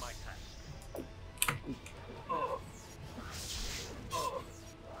is my task?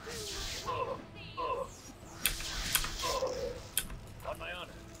 On my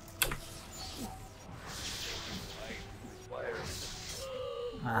honor. I require.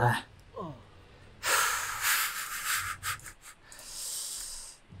 Ah.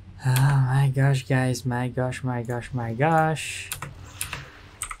 Oh my gosh, guys, my gosh.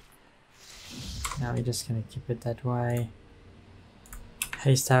 Now we're just gonna keep it that way.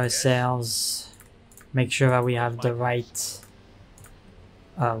 Haste ourselves. Make sure that we have the right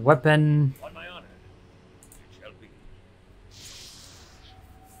weapon. On my honor. It shall be.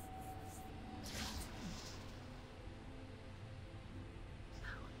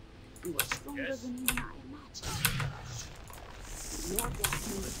 You are stronger Yes. than even I imagined. Your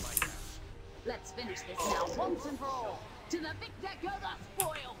destiny is my task. Let's finish this now, once and for all. To the victor go the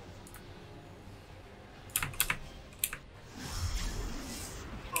spoils.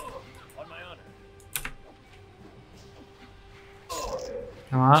 On my honor.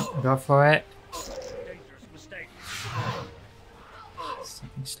 Come on, go for it. Dangerous mistake.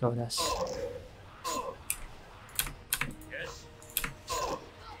 Something slowed us. Yes.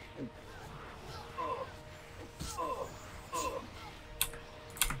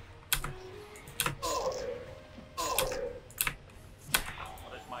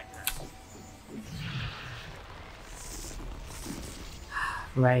 What is my task?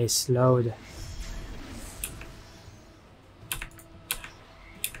 Very slowed.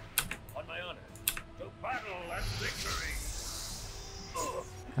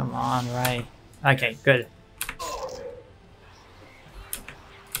 Come on, Ray. Okay, good.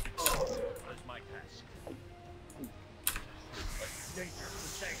 What is my task? What's dangerous to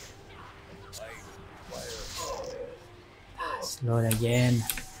say? I require... Slow it again.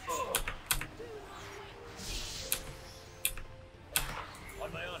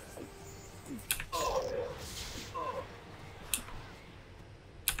 On my honor.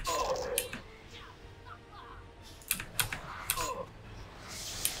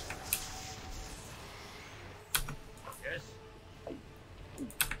 Yes?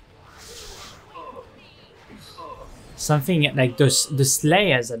 Something like those, the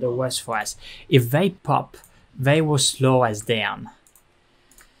Slayers are the worst for us. If they pop, they will slow us down.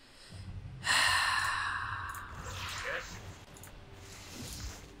 Yes?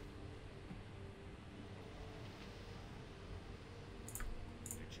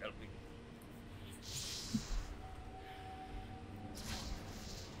 It shall be.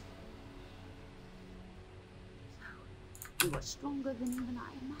 You are stronger than even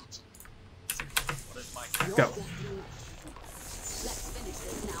I imagined. What is my task? Go. Let's finish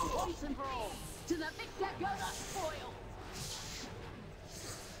this now once and for all. To the victor go the spoil.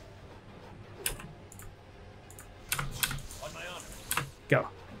 On my honor. Go.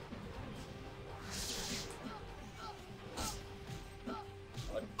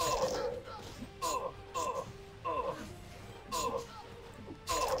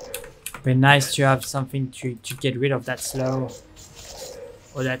 Be nice to have something to get rid of that slow.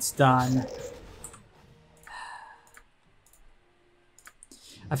 Or that stun.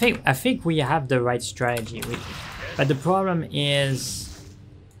 I think we have the right strategy. But the problem is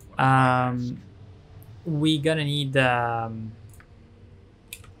we gonna need a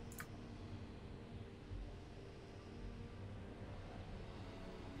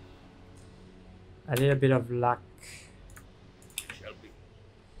little bit of luck. It shall be.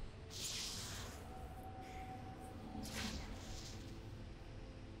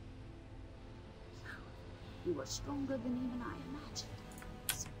 You are stronger than even I imagined.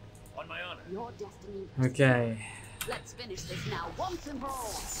 On my honor. Your destiny. Okay. Let's finish this now once and for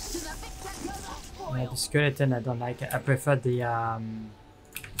all. To the victor go the Yeah, spoil. the skeleton I don't like it. I prefer Yes?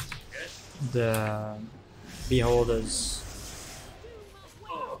 the beholders.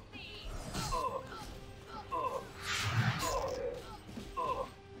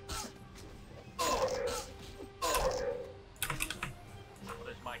 What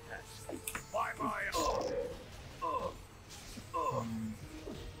is my task? By my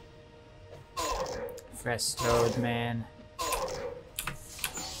Fresh load, man.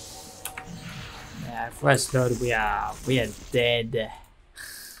 Yeah, fresh load. We are dead.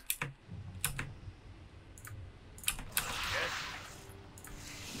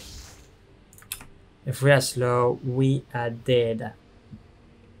 If we are slow, we are dead.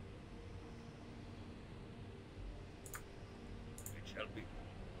 It shall be.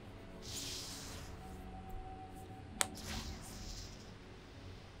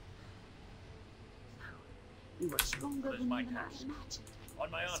 You are stronger What is than my even I task? imagined.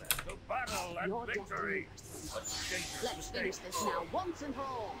 On my honor. To battle and Your victory. destiny. What's dangerous Let's to finish say? this now once and for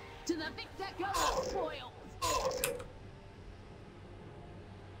all. To the victor go the spoil.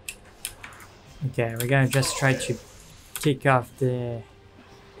 Okay, we're gonna just try to kick off the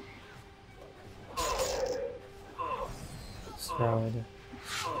slowed,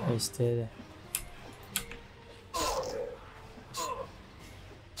 wasted.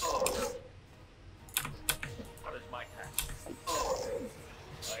 What is my task?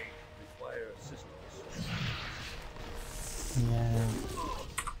 I require assistance. Yeah,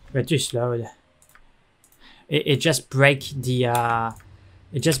 we're too slowed. It just break the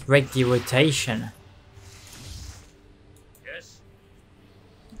rotation Yes?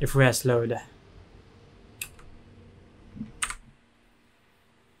 if we are slowed.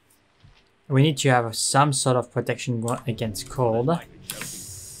 We need to have some sort of protection against cold. Like it shall be.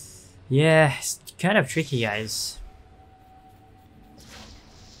 Yeah, it's kind of tricky, guys.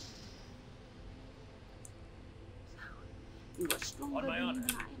 You are stronger On my than honor.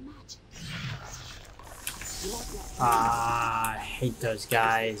 even I imagined. Your destiny. Ah, I hate those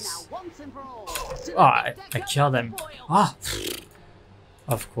guys. Now once and for all. To the Oh, I victor go killed the them. spoil. Ah,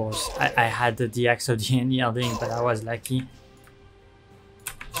 of course. I had the DX of the yielding, but I was lucky.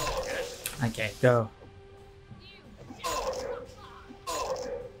 Okay, go.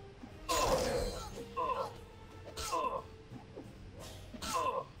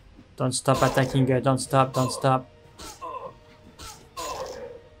 Don't stop attacking her. Don't stop. Don't stop.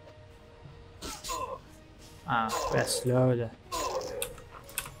 Ah, we're slowed.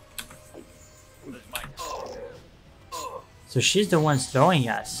 What is my task? So she's the one slowing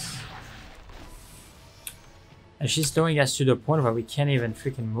us. And she's slowing us to the point where we can't even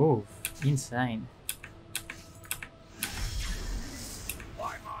freaking move. Insane.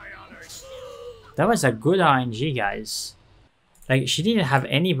 That was a good RNG, guys. Like, she didn't have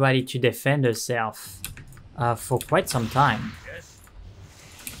anybody to defend herself for quite some time.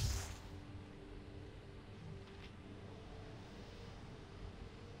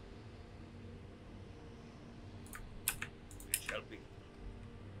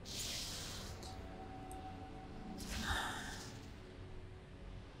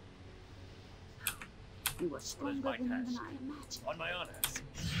 You are stronger than even I imagined. On my honor.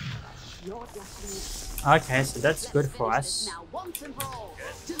 Your destiny. Okay, so that's good for us. Now, once and for all,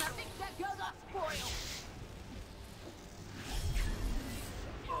 to the victor go the spoil.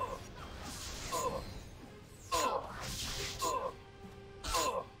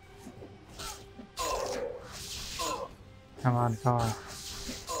 Come on, come on.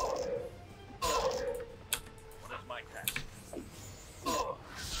 What is my task?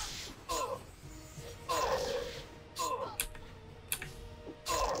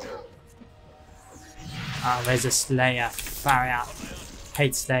 Oh, there's a Slayer. Far out.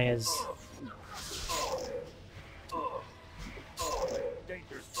 Hate Slayers.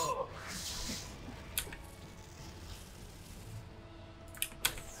 Dangerous.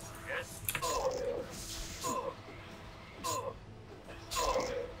 Yes.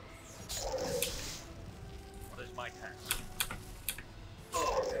 What is my task?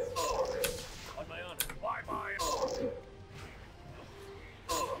 On my honor. Why my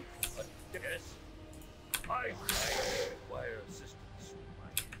yes. I require assistance.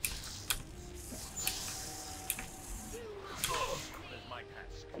 What is my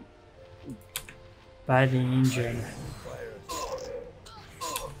task? Badly injured.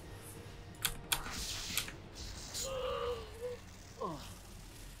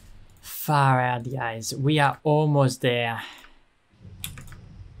 Far out, guys. We are almost there.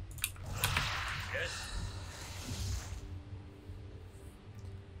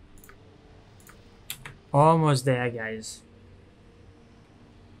 Almost there, guys.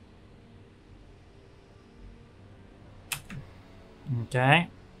 Okay.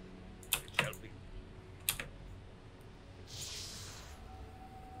 Shall be.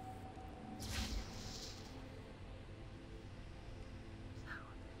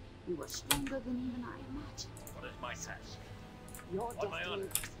 You are stronger than even I imagined. What is my task? Your On my honor.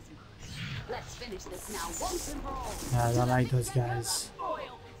 destiny is mine. Let's finish this now, once and for all. Yeah, I don't like those guys.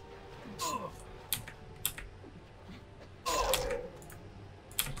 Spoil.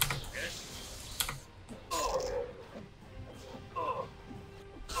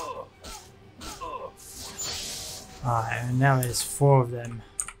 Alright, now there's 4 of them.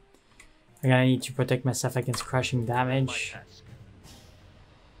 I'm gonna need to protect myself against crushing My damage. task.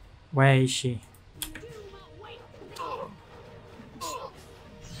 Where is she?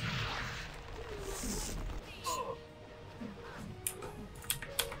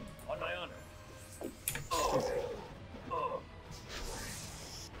 On my honor.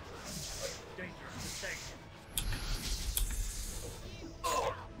 Dangerous mistake.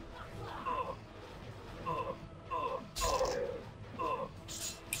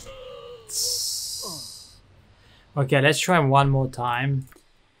 Okay, let's try one more time.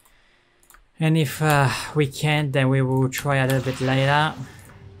 And if we can't, then we will try a little bit later.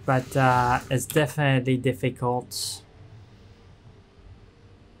 But it's definitely difficult.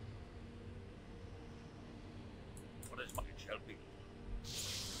 What is my shall be?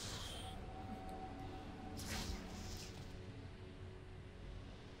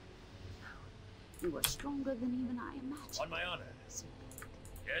 You are stronger than even I imagined. On my honor.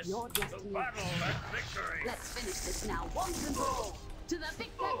 Yes. Your The destiny. battle and victory. Let's finish this now, once and for all. To the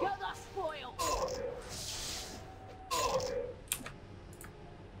victor go the spoil. What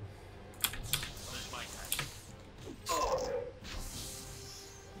is my task?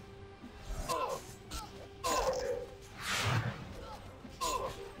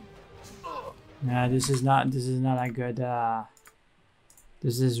 Yeah, this is not a good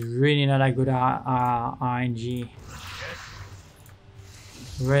this is really not a good RNG.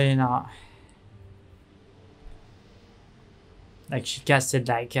 Really not. Like, she casted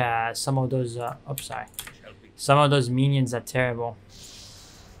like some of those oops, sorry. Some of those minions are terrible.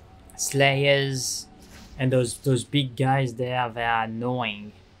 Slayers and those big guys there, they are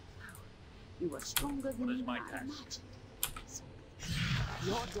annoying. You are stronger than What is even my I task? imagined.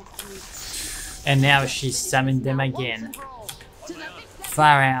 Your destiny. And now she summoned them again.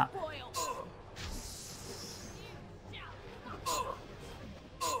 Far out.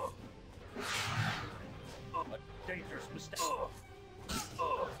 A dangerous mistake.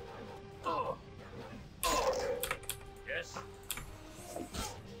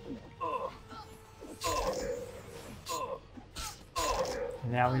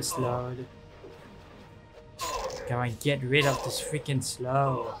 now we're slowed. Come on, get rid of this freaking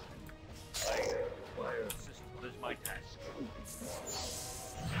slow. What is my task?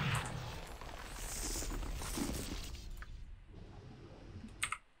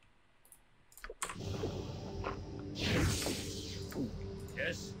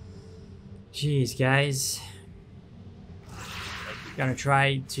 Yes. Jeez, guys. Gonna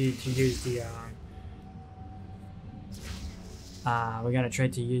try to use the we're gonna try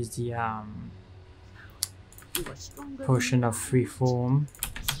to use the You are stronger potion than of free form.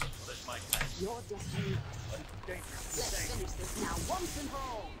 What is my task? your destiny. Let's finish this now once and for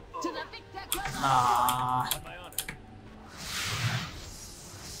all. To the victor goes Ah, On my honor.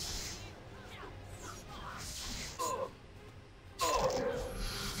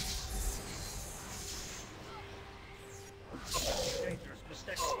 Dangerous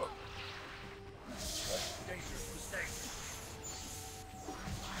mistake. Dangerous mistake.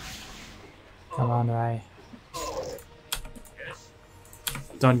 come on, Ray. Yes.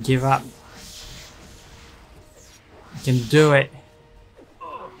 Don't give up. You can do it.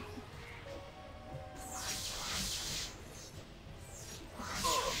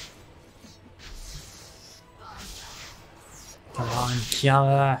 Come on, kill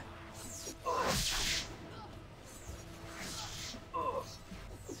her.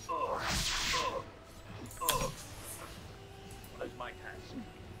 What is my task?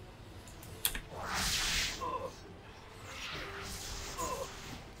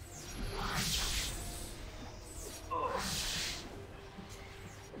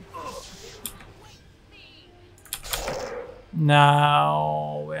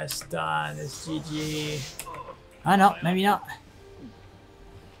 No, we're stunned. It's GG. Oh no, maybe not.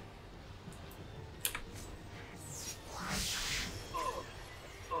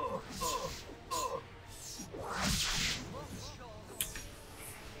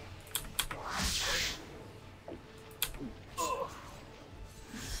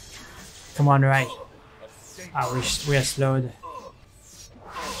 Come on, Ray. I wish we are slowed.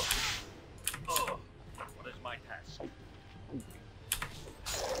 What is my task?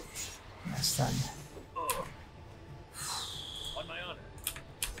 That's done. On my honor.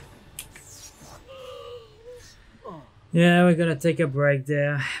 Yeah, we're gonna take a break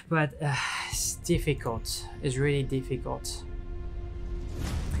there, but it's difficult. It's really difficult.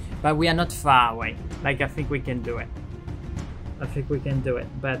 But we are not far away. Like, I think we can do it. I think we can do it.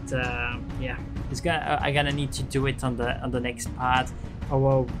 But yeah, it's gonna. I'm gonna need to do it on the next part. I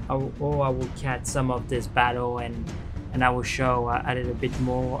will cut some of this battle and I will show a little bit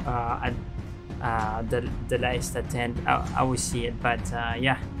more at the last attempt. I will see it. But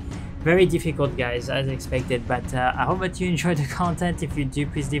yeah. Very difficult, guys, as expected, but I hope that you enjoyed the content. If you do,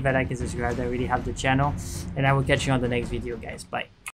 please leave a like and subscribe. That really helps the channel, and I will catch you on the next video, guys. Bye.